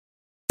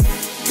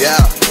Yeah.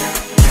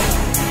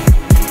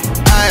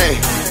 Ay.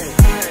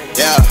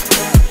 Yeah.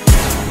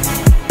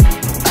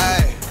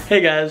 Ay.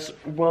 Hey guys,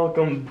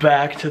 welcome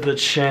back to the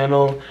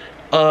channel.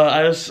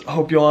 I just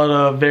hope you all had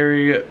a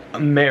very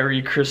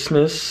Merry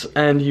Christmas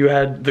and you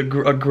had a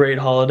great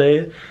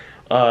holiday.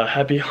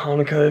 Happy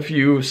Hanukkah if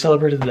you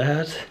celebrated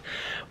that.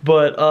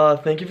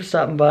 But thank you for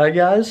stopping by,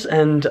 guys.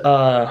 And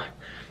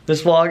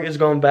this vlog is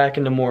going back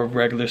into more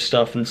regular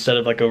stuff instead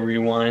of like a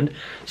rewind.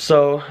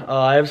 So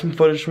I have some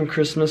footage from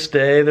Christmas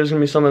Day. There's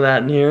gonna be some of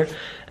that in here.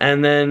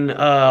 And then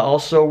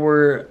also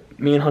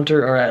me and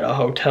Hunter are at a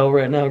hotel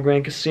right now,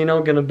 Grand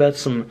Casino, gonna bet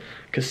some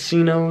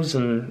casinos,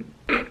 and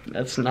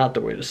that's not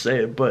the way to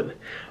say it, but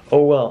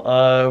oh well.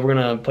 We're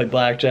gonna play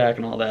blackjack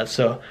and all that,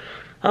 so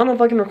I don't know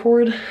if I can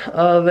record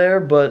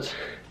there, but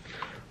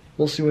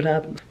we'll see what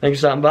happens. Thanks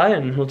for stopping by,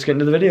 and let's get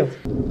into the video.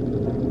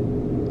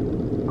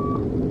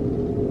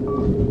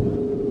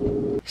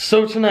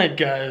 So tonight,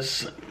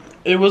 guys,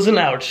 it was an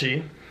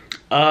ouchie.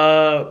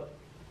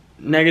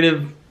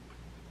 Negative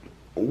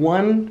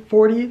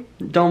 140.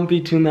 Don't be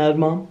too mad,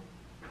 Mom.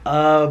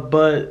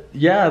 But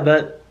yeah,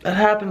 that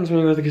happens when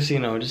you go to the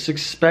casino. Just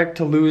expect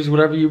to lose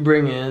whatever you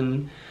bring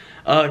in.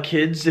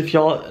 Kids, if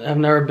y'all have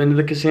never been to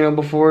the casino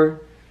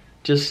before,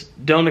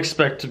 just don't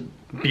expect to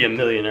be a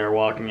millionaire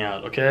walking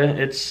out,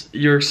 okay?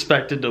 You're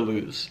expected to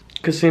lose.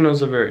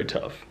 Casinos are very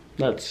tough.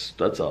 That's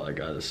all I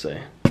gotta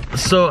say.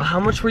 So, how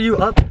much were you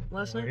up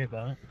last night? Don't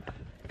worry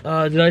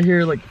about it. Did I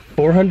hear like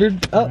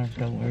 400 up?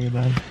 Don't worry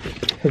about it.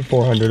 Hit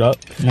 400 up.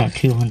 No,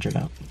 200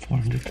 up.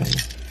 400 total.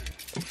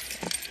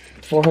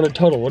 400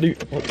 total. What?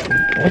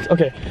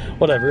 Okay,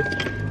 whatever.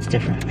 It's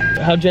different.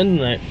 How'd you end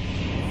the night?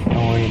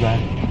 Don't worry about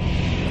it.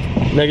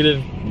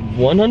 Negative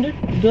 100?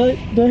 Did I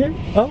hear?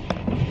 Oh,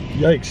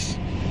 yikes.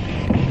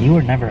 You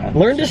were never up.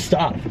 Learn to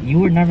stop. You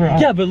were never up.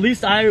 Yeah, but at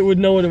least I would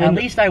know when to At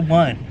least I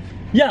won.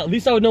 Yeah, at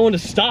least I would know when to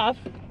stop.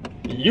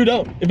 You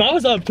don't. If I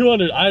was up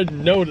 200, I'd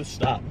know to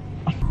stop.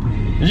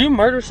 Did you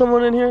murder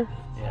someone in here?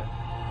 Yeah.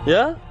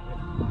 Yeah?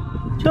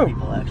 Two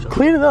people, actually.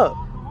 Clean it up.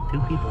 2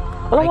 people.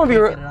 I don't want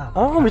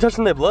to be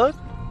touching their blood.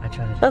 I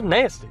tried to. That's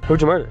nasty. Who'd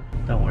you murder?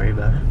 Don't worry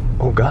about it.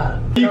 Oh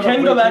God. You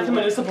can go back to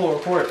municipal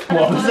court.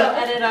 What was that?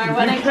 Edit our You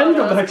wedding can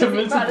go photos back to 'cause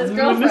he brought his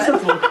municipal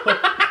girlfriend. court.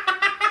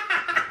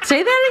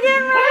 Say that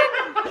again, Ryan?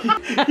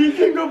 You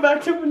can go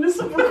back to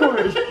municipal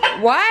court.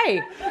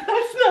 Why?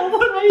 That's not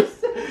what I said.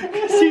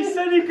 She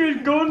said he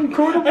could go in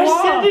court of law. I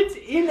said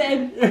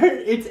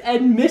it's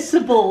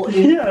admissible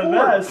in Yeah, court.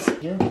 that's.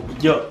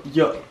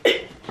 Yo.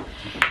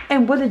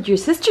 And what did your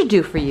sister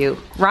do for you?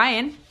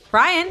 Ryan?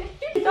 God.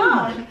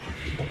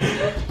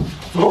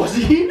 Oh,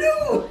 he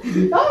knew.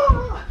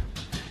 Ah.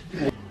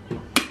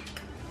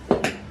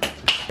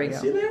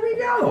 See, there we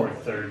go.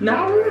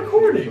 Now we're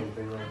recording.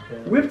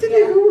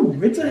 Whip-de-doo.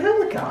 It's a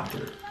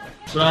helicopter.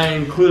 But I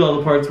include all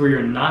the parts where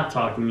you're not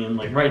talking in.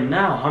 Like right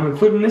now, I'm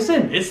including this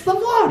in. It's the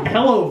vlog.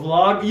 Hello,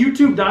 vlog.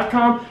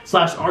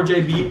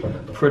 YouTube.com/RJB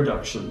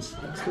Productions.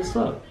 That's what's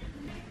up.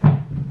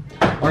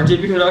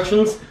 RJB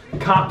Productions,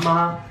 cop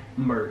my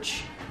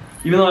merch.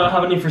 Even though I don't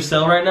have any for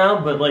sale right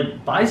now, but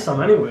like buy some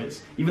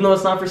anyways. Even though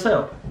it's not for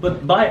sale,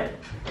 but buy it.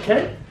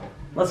 Okay?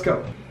 Let's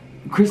go.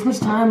 Christmas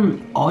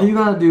time, all you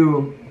gotta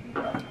do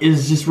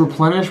is just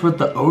replenish with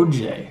the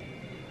OJ.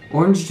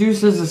 Orange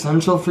juice is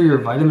essential for your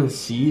vitamin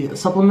C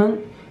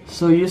supplement,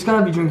 so you just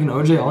gotta be drinking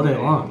OJ all day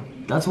long.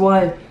 That's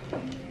why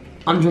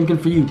I'm drinking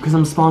for you, because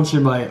I'm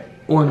sponsored by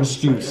Orange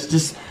Juice.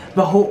 Just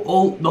the whole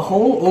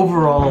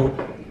overall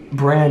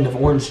brand of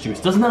orange juice.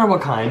 Doesn't matter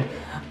what kind.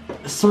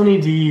 Sunny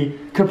D,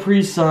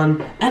 Capri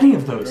Sun, any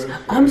of those.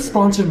 I'm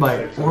sponsored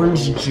by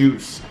Orange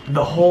Juice.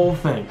 The whole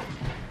thing.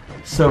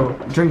 So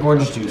drink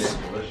orange juice.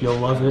 You'll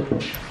love it.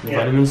 Your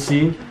vitamin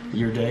C,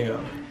 your day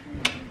up.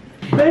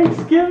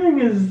 Thanksgiving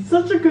is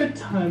such a good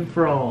time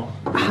for all.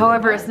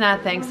 However, it's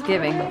not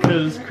Thanksgiving.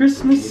 Because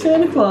Christmas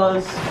Santa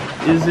Claus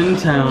is in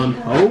town.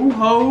 Ho,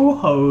 ho,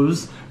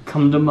 hoes,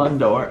 come to my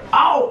door.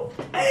 Ow!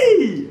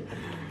 Hey!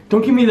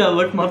 Don't give me that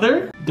look,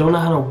 mother. Don't know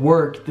how to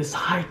work this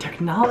high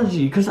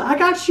technology. Because I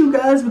got you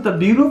guys with a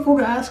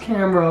beautiful ass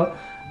camera.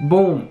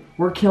 Boom.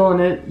 We're killing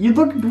it. You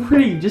look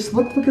pretty. Just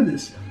look at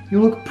this. You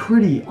look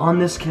pretty on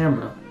this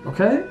camera.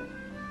 Okay?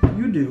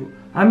 You do.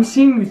 I'm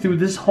seeing you through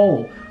this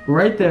hole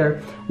right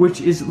there,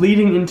 which is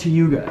leading into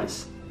you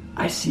guys.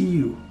 I see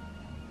you.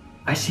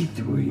 I see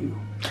through you.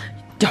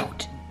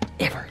 Don't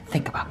ever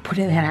think about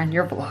putting that on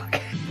your vlog.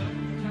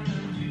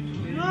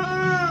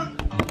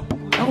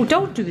 Oh,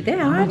 don't do I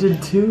that.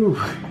 did too.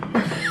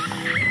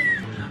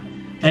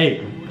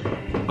 Hey,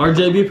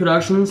 RJB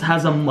Productions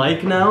has a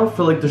mic now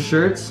for like the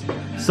shirts,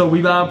 so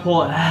we gotta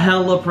pull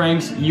hella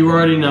pranks. You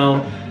already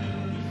know.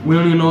 We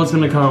don't even know what's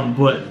gonna come,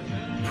 but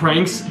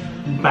pranks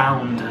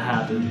bound to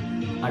happen.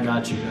 I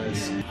got you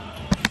guys.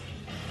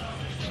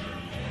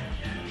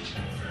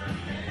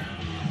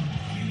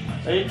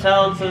 Are you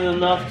talented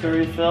enough to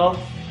refill?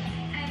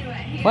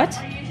 What?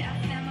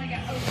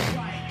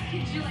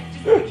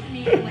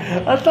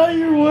 I thought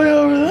you were way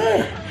over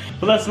there.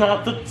 But that's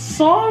not the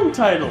song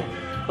title.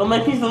 Don't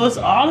make me feel this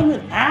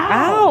ottoman. Ow!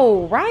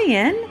 Ow,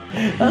 Ryan.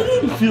 That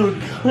didn't feel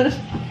good.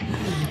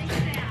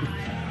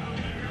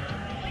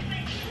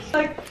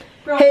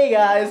 Hey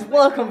guys,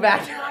 welcome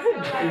back.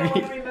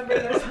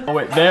 Oh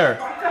wait, there.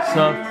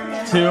 So,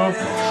 to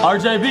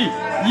RJB.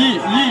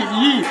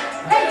 Yee.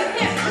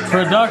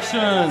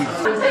 Productions.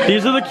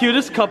 These are the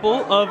cutest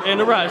couple of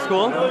Andover High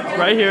School,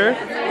 right here.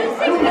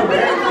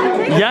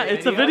 Yeah,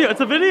 it's a video.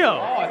 It's a video.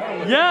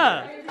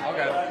 Yeah.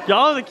 Okay.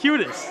 Y'all are the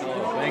cutest.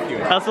 Thank you.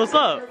 That's what's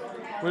up.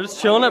 We're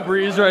just chilling at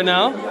Breeze right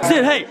now.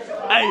 Sid, hey,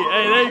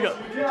 there you go.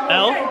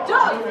 L.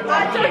 Dub.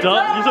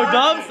 You took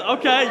dubs?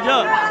 Okay,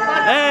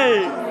 yeah.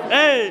 Hey.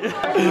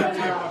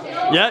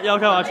 Yeah,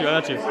 okay, I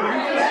got you.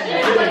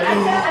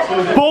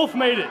 Both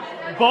made it.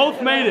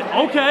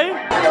 Okay.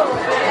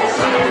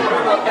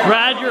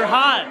 Brad, you're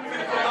hot.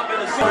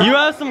 You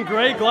have some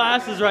great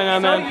glasses right now,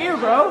 man. So do you,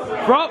 bro.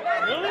 Bro,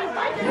 really?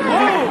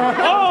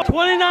 Oh,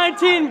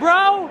 2019,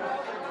 bro.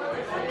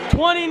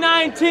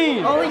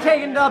 2019. Only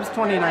taking dubs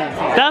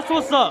 2019. That's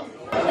what's up.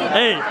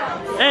 Hey.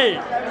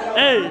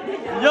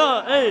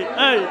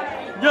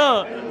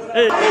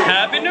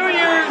 Happy New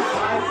Year's.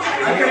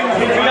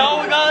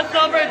 Yo, we gotta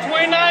celebrate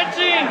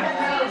 2019.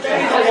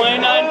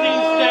 2019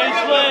 stage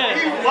slam.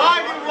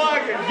 Vlogging.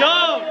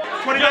 Yo.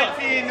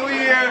 2019, New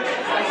Year. You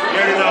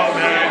already know,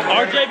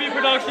 man. RJB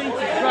Productions,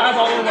 subscribe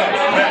all the way.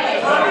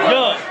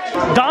 Yo.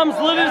 Dom's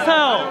lit as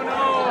hell.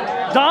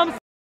 Dom's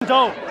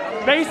dope.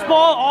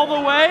 Baseball all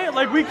the way,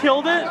 like we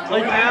killed it.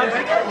 Like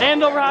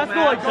Andover High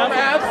School, like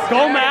that's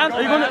go Mavs.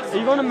 Are you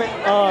going to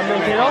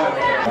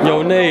Mankato?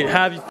 Yo Nate,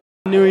 happy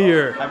New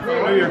Year.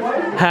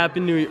 Happy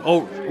New Year.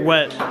 Oh,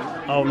 wet.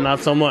 Oh, not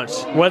so much.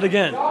 Wet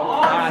again.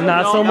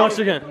 Not so much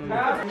again.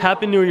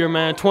 Happy New Year,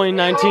 man.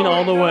 2019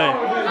 all the way.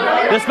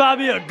 This about to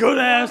be a good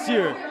ass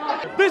year.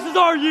 This is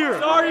our year.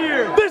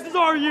 This is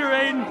our year,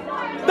 Aiden.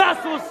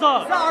 That's what's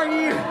up. It's our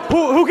year.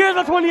 Who cares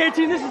about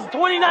 2018? This is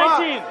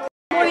 2019.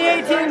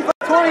 2018,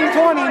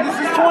 2020, this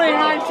is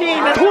 2019.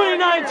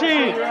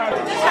 2019.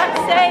 Just have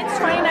to say it's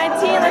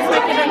 2019. Let's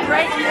make it a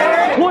great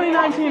year.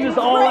 2019 is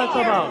all that's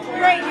about.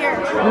 Great year.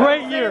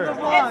 Great year. It's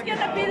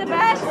gonna be the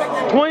best.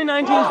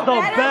 2019 is the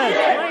best.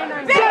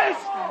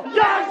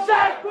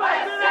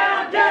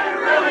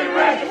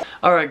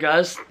 Alright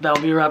guys,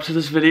 that'll be a wrap to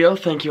this video.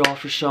 Thank you all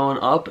for showing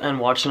up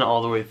and watching it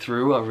all the way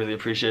through. I really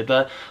appreciate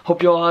that.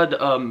 Hope you all had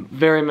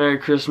very Merry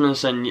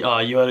Christmas and you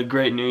had a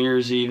great New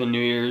Year's Eve and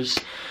New Year's.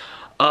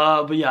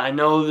 But yeah, I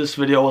know this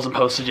video wasn't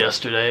posted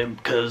yesterday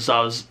because I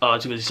was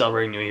too busy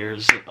celebrating New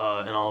Year's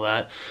and all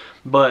that.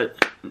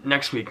 But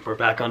next week, we're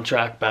back on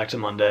track, back to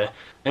Monday.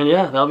 And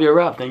yeah, that'll be a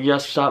wrap. Thank you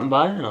guys for stopping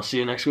by, and I'll see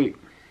you next week.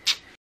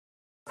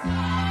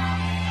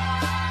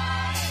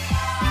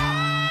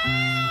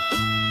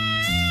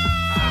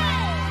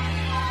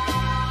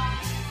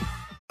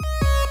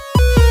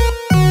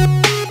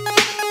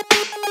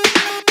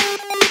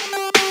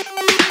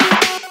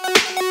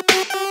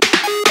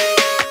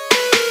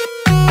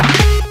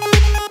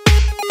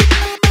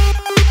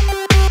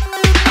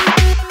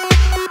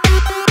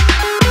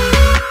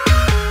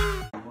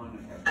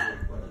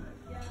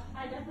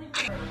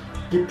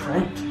 Get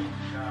pranked.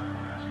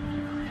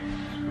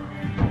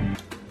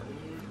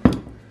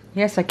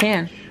 Yes, I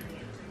can.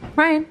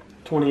 Ryan.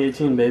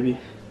 2018, baby.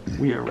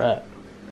 We are rap.